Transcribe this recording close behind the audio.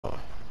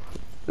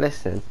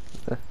Listen.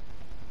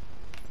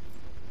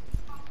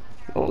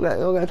 Don't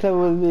get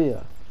clever with me,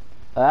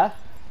 huh?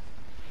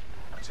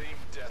 Team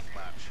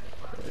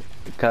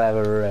deathmatch.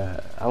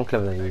 Clever. I'm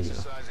clever than you.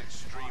 Exercise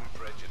extreme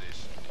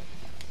prejudice.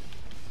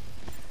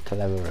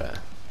 Clever.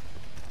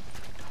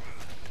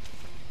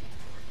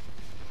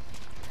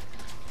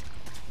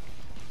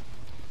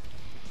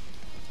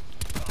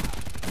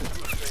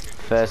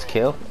 First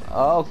kill.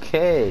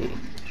 Okay.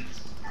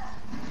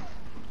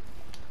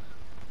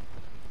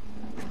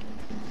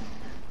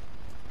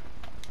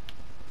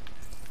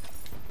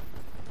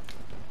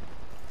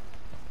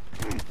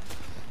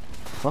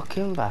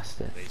 Fucking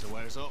bastard. Laser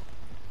wires up.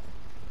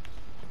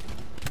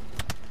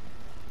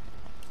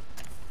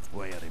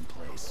 Wire in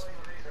place.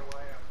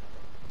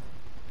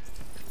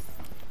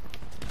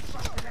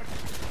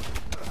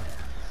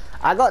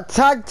 I got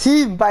tag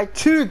teamed by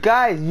 2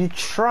 guys, you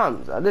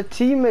tramps. Are the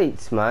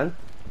teammates, man?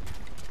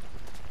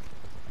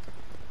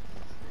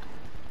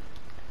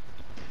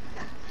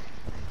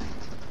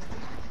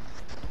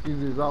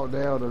 He's out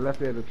there on the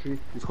left end of the tree.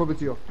 He's coming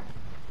to you.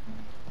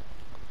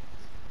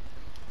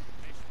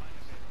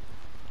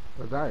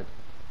 I died.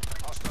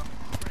 Hostile.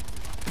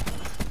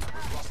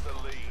 We've lost the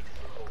lead.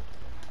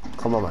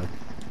 Come on, man.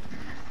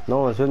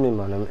 No one's with me,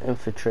 man. I'm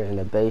infiltrating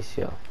the base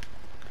here.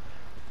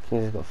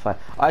 Kings got 5.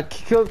 I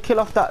kill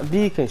off that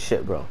beacon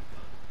shit, bro.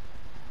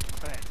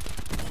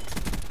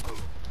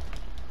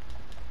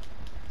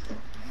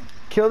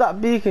 Kill that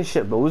beacon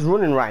shit, bro. Who's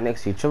running right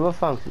next to each other,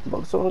 fam?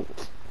 Someone...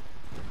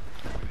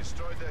 We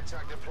destroyed their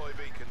tag deploy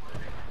beacon.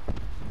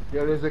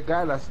 Yeah, there's a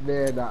guy that's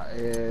near that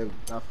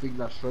thing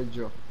that shreds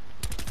you.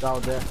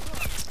 Down there.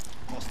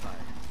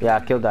 Yeah, I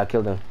killed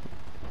him.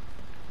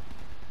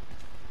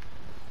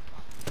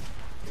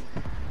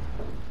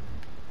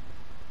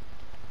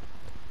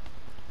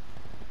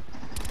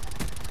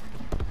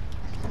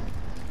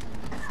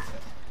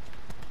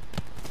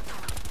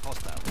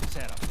 Hostile.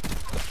 Set up.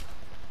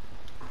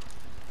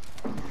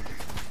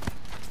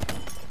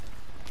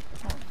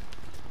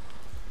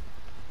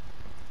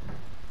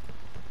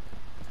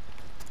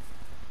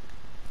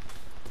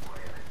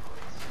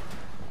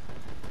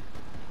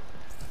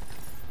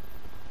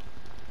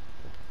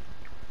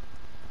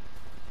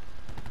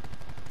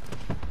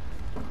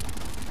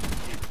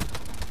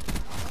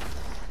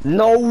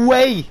 No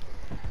way!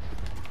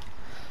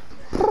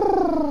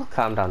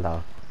 Calm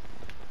down.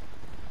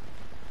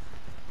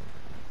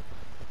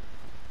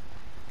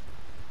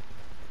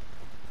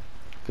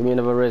 Give me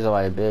another razor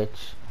wire,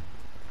 bitch.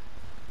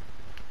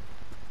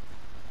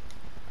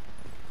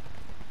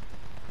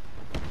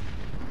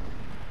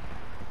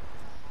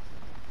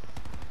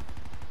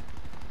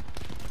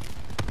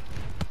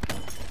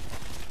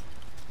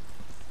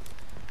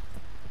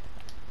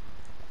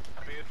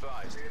 Be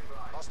advised.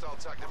 Hostile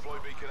tag deploy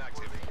beacon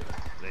active.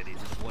 Ready to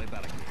deploy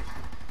barricade.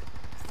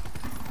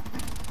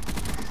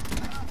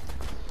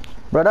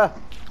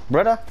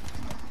 Brother,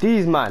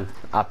 these man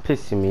are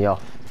pissing me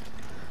off.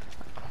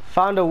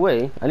 Found a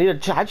way. I need a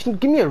charge.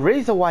 Give me a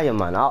razor wire,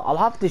 man. I'll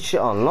have this shit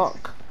on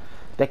lock.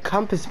 The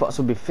camping spots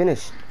will be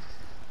finished.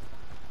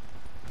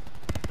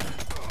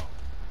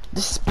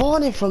 They're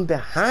spawning from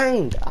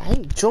behind. I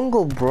hate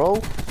jungle,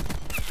 bro.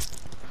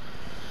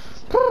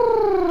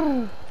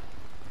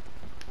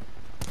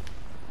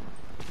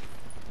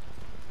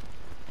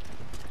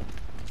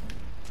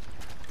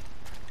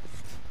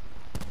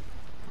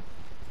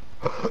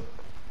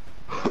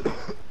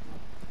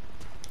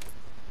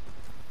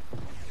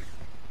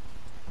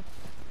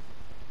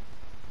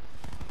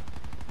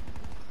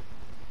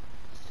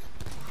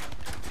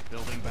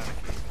 Building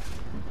barricade.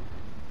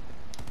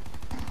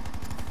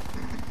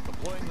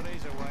 Deploying the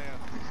razor wire.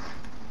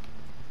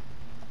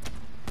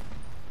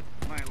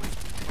 Miley.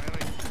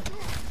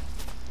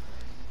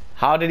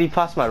 How did he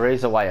pass my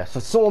razor wire? So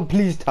someone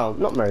please tell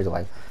me. Not my razor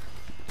wire.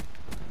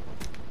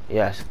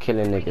 Yes,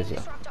 killing niggas,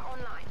 yeah.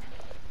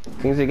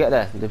 Kingsley, get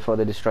there before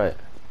they destroy it.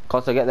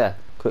 Costa, get there.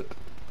 Quick.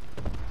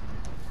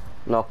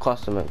 No,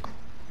 Costa, man.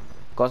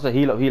 Costa,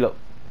 heal up. Heal up.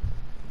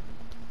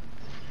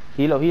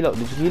 Did you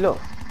heal up?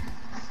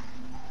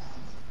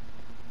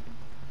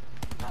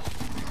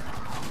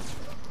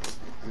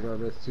 You know,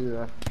 there's 2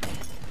 there.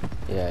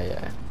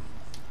 Yeah.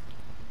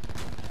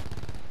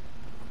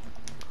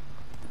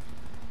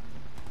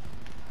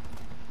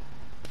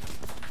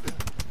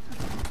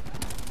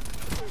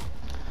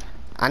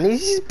 And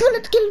his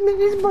bullet killed me,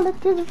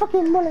 his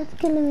fucking bullet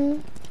killing me.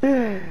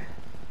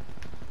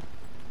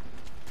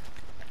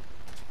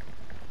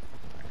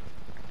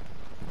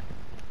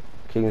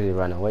 Kingsley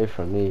ran away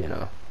from me, you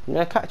know.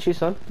 Yeah, catch you,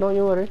 son. Don't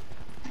you worry.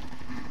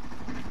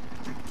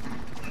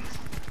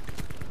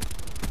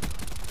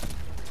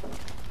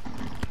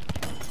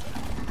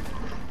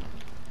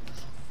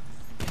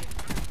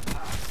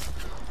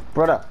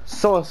 Brother,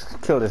 someone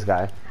kill this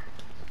guy.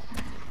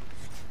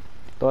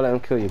 Don't let him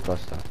kill you,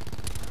 Costa.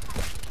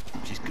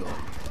 She's gone.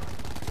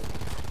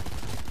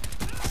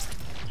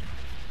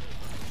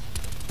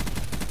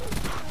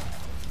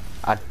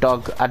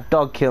 A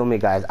dog kill me,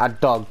 guys. A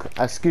dog.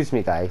 Excuse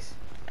me, guys.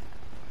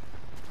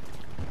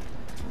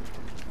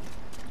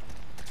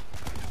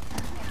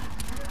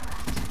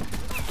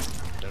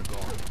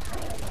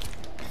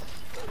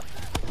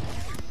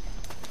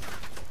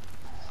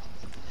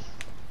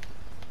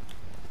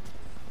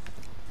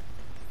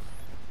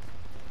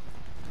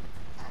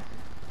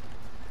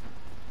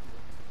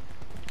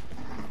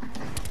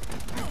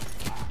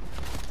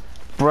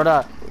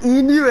 Brother,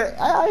 he knew it.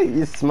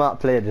 He's a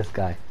smart player, this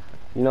guy.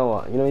 You know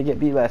what? You know, you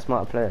get beat by a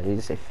smart player, you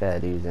just say fair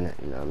dues, innit?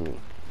 You know what I mean?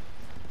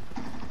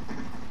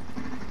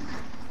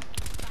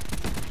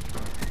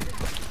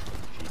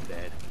 She's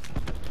dead.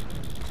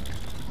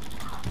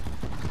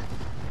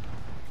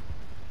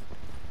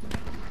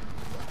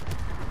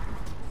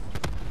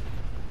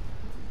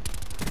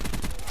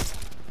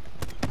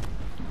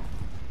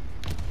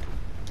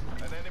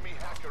 An enemy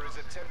hacker is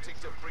attempting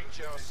to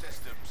breach our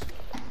systems.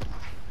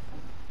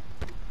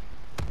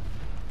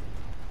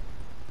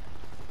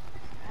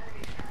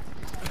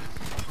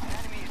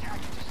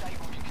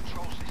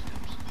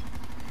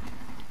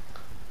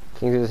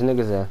 King, there's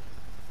niggas there.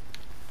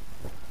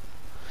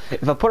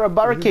 If I put a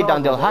barricade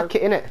down, they'll hack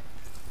it, innit?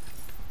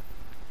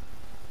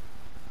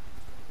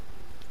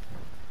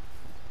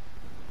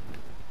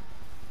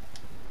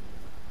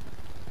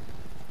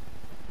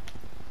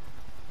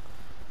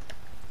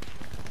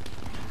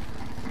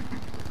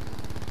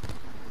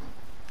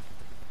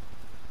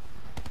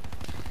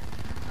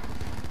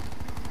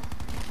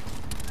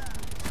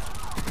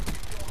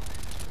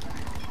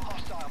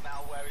 Hostile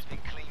malware has been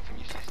cleaned from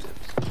your systems.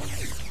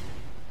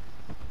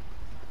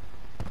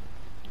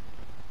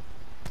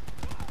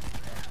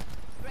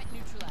 Threat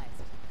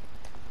neutralized.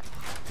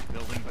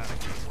 Building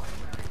barricade.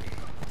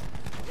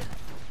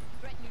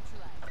 Threat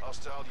neutralized.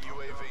 Hostile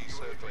UAV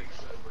circling.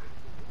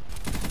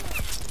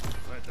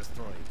 Threat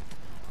destroyed.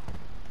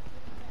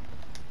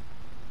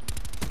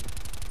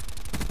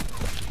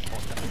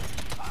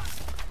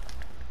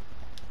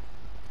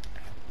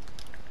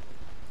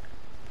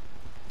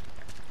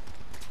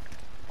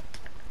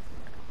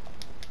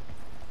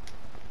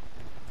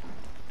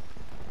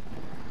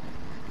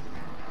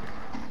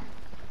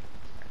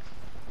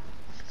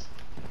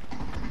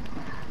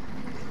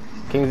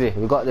 Kingsley,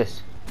 we got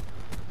this.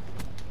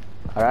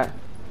 Alright?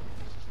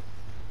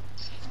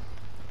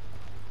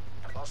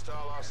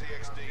 Hostile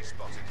RCXD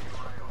spotted.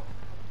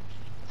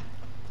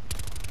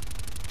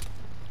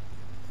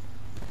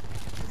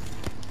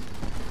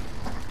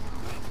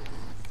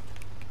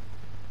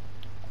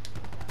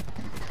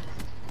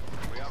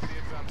 We have the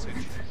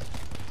advantage.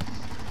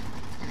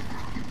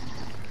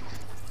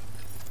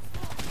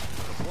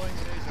 Deploying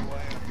laser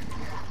wire.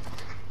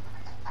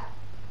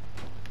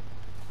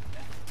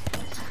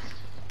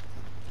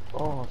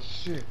 Oh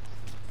shit.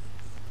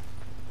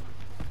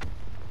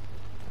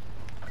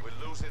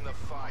 We're losing the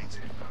fight.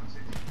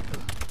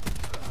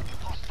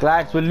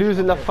 Lads, we're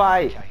losing the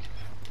fight.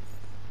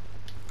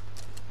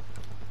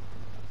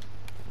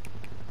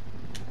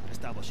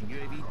 Establishing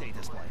UAV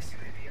data splice.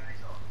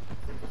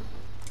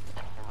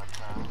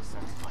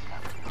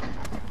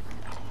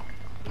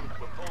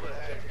 We're pulled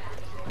ahead.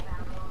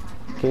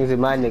 Kingsley,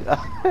 my nigga.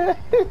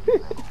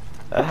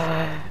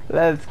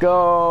 Let's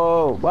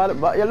go.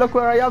 But yeah, look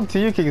where I am to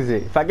you,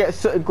 Kingsley. If I get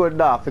something good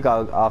now, I think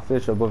I'll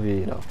finish above you,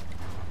 you know.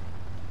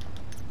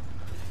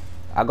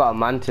 I got a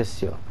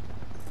mantis, yo.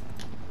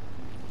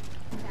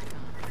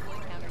 Deploy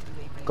counter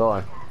UAV. Go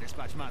on.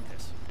 Dispatch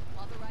Mantis.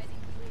 Authorizing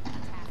UAV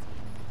tasking.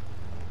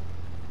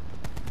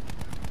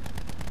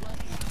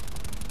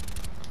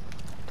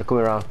 They're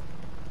coming around.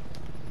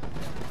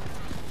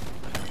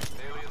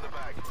 Nearly in the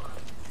bag.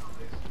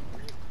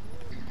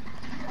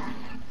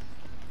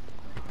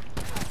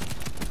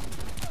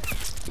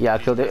 Yeah, I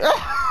killed it.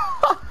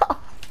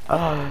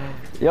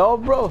 Yo,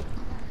 bro.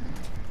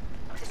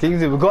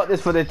 Kingsley, we got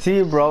this for the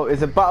team, bro.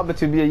 It's a battle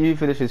between me and you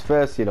finishes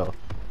first, you know.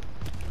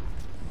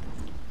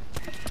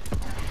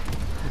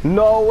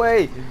 No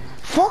way.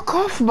 Fuck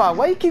off, man.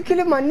 Why you keep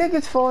killing my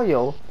niggas for,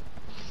 yo?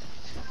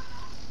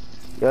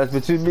 Yo, it's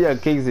between me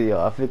and Kingsley,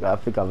 yo. I think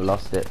I've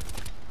lost it.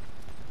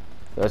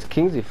 Yo, it's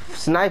Kingsley.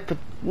 Sniper.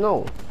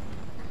 No.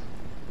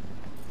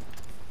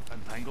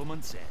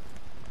 Entanglement set.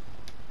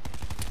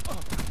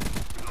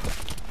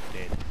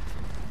 Dead.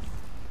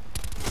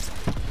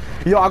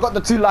 Yo, I got the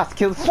 2 last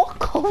kills.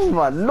 Fuck off,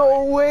 man.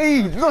 No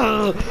way.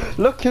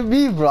 Look at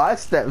me, bro. I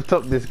stepped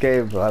up this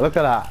game, bro. Look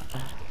at that.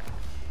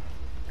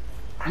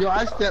 Yo,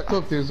 I stepped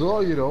up as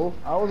well, you know.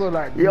 I was on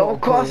like. Yo,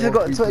 of course you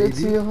got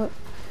 22.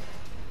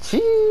 Gee.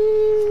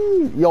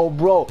 Yo,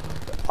 bro.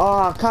 Oh,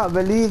 I can't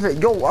believe it.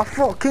 Yo, I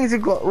thought Kingsley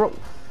got.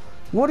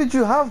 What did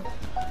you have?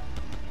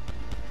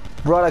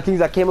 Bro, that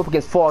Kingsley, I came up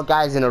against 4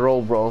 guys in a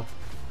row, bro.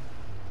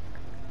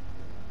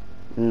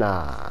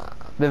 Nah.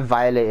 Been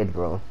violated,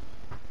 bro.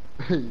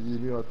 You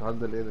knew how to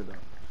handle it now.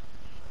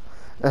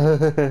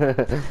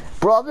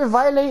 Bro, I've been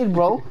violated,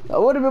 bro.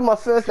 That would have been my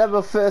first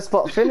ever first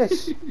spot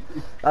finish.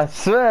 I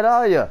swear,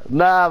 are you?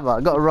 Nah, man,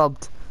 I got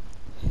robbed.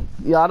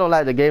 Yeah, I don't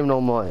like the game no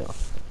more, yo.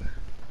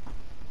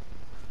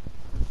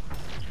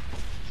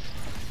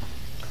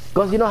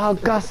 Cause you know how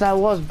gassed I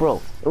was,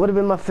 bro. It would have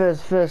been my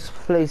first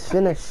place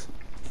finish.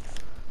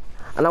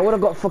 And I would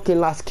have got fucking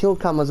last kill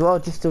cam as well,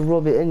 just to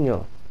rub it in,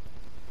 yo.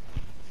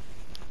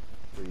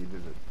 But you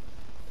didn't.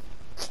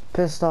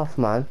 Pissed off,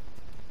 man.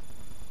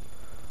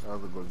 That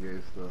was a good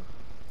game stuff.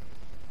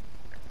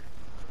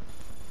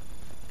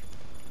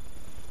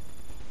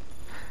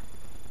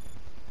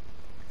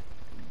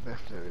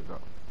 Definitely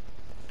not.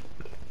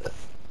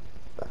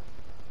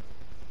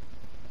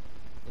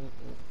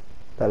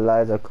 The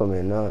lies are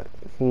coming out.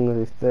 King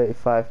with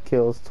 35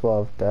 kills,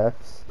 12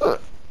 deaths.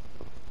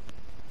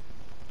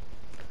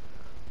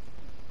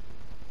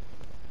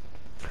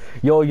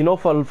 Yo, you know,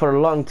 for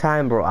a long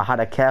time, bro, I had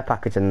a care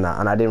package and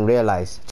that, and I didn't realize.